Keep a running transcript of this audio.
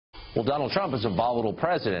Well, Donald Trump is a volatile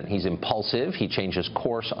president. He's impulsive. He changes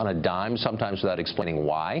course on a dime, sometimes without explaining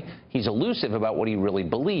why. He's elusive about what he really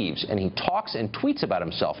believes, and he talks and tweets about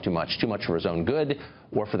himself too much for his own good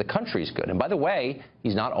or for the country's good. And by the way,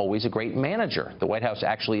 he's not always a great manager. The White House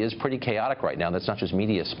actually is pretty chaotic right now. That's not just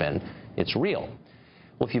media spin. It's real.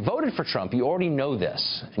 Well, if you voted for Trump, you already know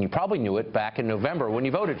this, and you probably knew it back in November when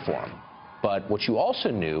you voted for him. But what you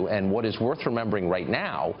also knew, and what is worth remembering right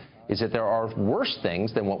now, is that there are worse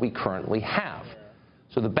things than what we currently have.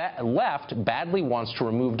 So the left badly wants to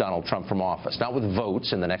remove Donald Trump from office, not with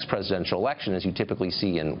votes in the next presidential election, as you typically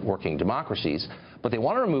see in working democracies, but they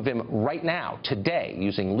want to remove him right now, today,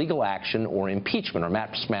 using legal action or impeachment or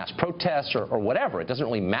mass protests or whatever. It doesn't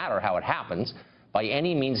really matter how it happens, by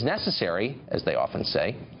any means necessary, as they often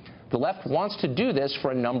say. The left wants to do this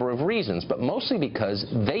for a number of reasons, but mostly because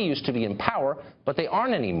they used to be in power, but they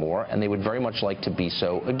aren't anymore, and they would very much like to be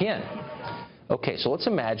so again. Okay, so let's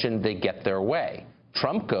imagine they get their way.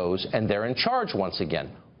 Trump goes, and they're in charge once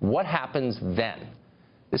again. What happens then?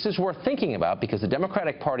 This is worth thinking about because the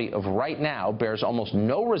Democratic Party of right now bears almost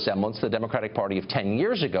no resemblance to the Democratic Party of 10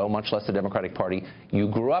 years ago, much less the Democratic Party you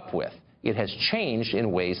grew up with. It has changed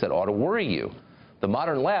in ways that ought to worry you. The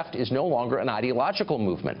modern left is no longer an ideological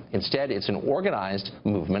movement. Instead, it's an organized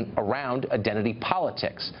movement around identity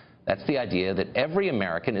politics. That's the idea that every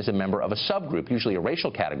American is a member of a subgroup, usually a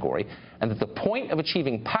racial category, and that the point of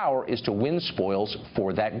achieving power is to win spoils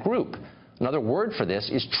for that group. Another word for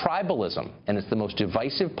this is tribalism, and it's the most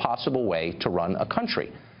divisive possible way to run a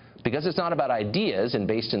country. Because it's not about ideas and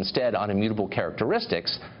based instead on immutable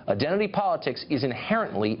characteristics, identity politics is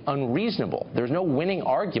inherently unreasonable. There's no winning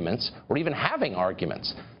arguments or even having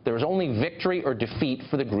arguments. There's only victory or defeat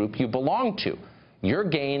for the group you belong to. Your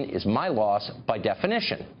gain is my loss by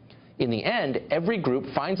definition. In the end, every group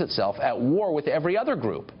finds itself at war with every other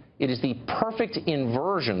group. It is the perfect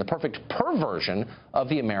inversion, the perfect perversion of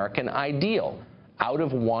the American ideal. Out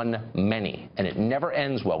of one, many. And it never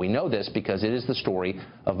ends well. We know this because it is the story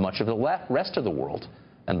of much of the rest of the world.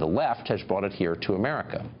 And the left has brought it here to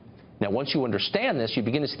America. Now, once you understand this, you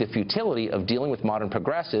begin to see the futility of dealing with modern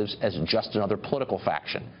progressives as just another political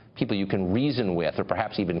faction, people you can reason with or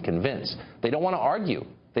perhaps even convince. They don't want to argue.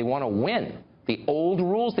 They want to win. The old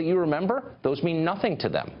rules that you remember, those mean nothing to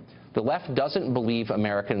them. The left doesn't believe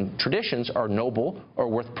American traditions are noble or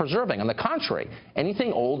worth preserving. On the contrary,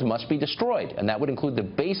 anything old must be destroyed, and that would include the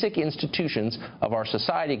basic institutions of our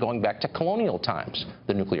society going back to colonial times.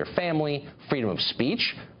 The nuclear family, freedom of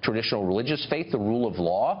speech, traditional religious faith, the rule of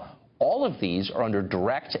law. All of these are under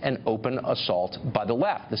direct and open assault by the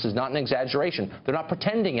left. This is not an exaggeration. They're not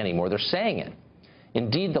pretending anymore. They're saying it.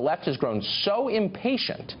 Indeed, the left has grown so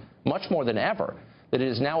impatient, much more than ever, that it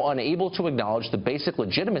is now unable to acknowledge the basic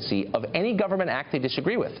legitimacy of any government act they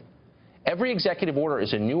disagree with. Every executive order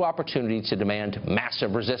is a new opportunity to demand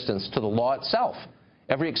massive resistance to the law itself.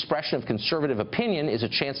 Every expression of conservative opinion is a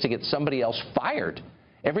chance to get somebody else fired.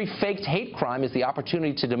 Every faked hate crime is the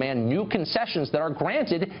opportunity to demand new concessions that are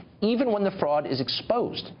granted even when the fraud is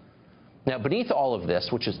exposed. Now, beneath all of this,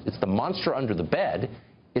 it's the monster under the bed,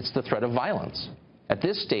 it's the threat of violence. At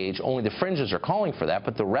this stage, only the fringes are calling for that,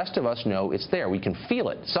 but the rest of us know it's there. We can feel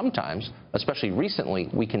it. Sometimes, especially recently,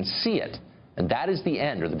 we can see it. And that is the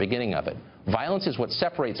end or the beginning of it. Violence is what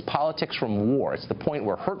separates politics from war. It's the point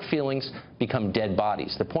where hurt feelings become dead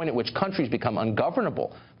bodies, the point at which countries become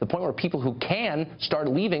ungovernable, the point where people who can start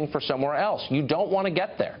leaving for somewhere else. You don't want to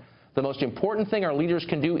get there. The most important thing our leaders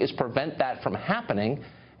can do is prevent that from happening,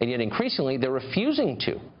 and yet increasingly they're refusing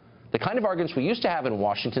to. The kind of arguments we used to have in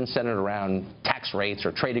Washington centered around tax rates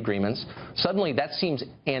or trade agreements, suddenly that seems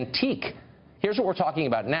antique. Here's what we're talking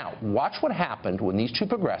about now. Watch what happened when these two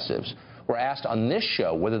progressives were asked on this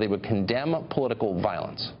show whether they would condemn political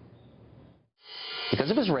violence. Because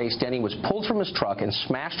of his race, Denny was pulled from his truck and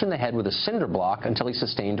smashed in the head with a cinder block until he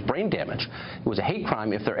sustained brain damage. It was a hate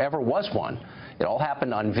crime if there ever was one. It all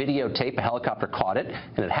happened on videotape. A helicopter caught it,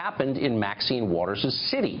 and it happened in Maxine Waters'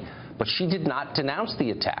 city. But she did not denounce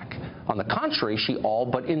the attack. On the contrary, she all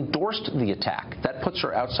but endorsed the attack. That puts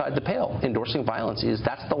her outside the pale. Endorsing violence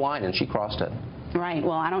that's the line, and she crossed it. Right.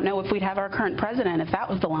 Well, I don't know if we'd have our current president if that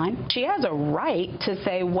was the line. She has a right to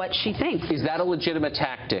say what she thinks. Is that a legitimate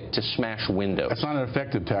tactic to smash windows? That's not an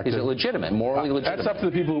effective tactic. Is it legitimate, morally legitimate? That's up to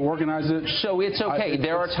the people who organize it. So it's okay.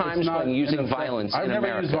 There are times when using violence in America. I've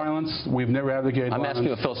never used violence. We've never advocated violence. I'm asking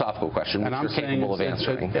you a philosophical question, which you're capable of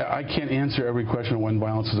answering. I can't answer every question of when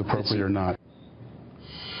violence is appropriate or not.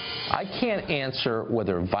 I can't answer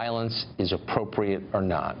whether violence is appropriate or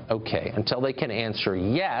not. Okay, until they can answer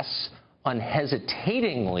yes,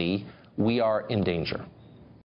 unhesitatingly, we are in danger.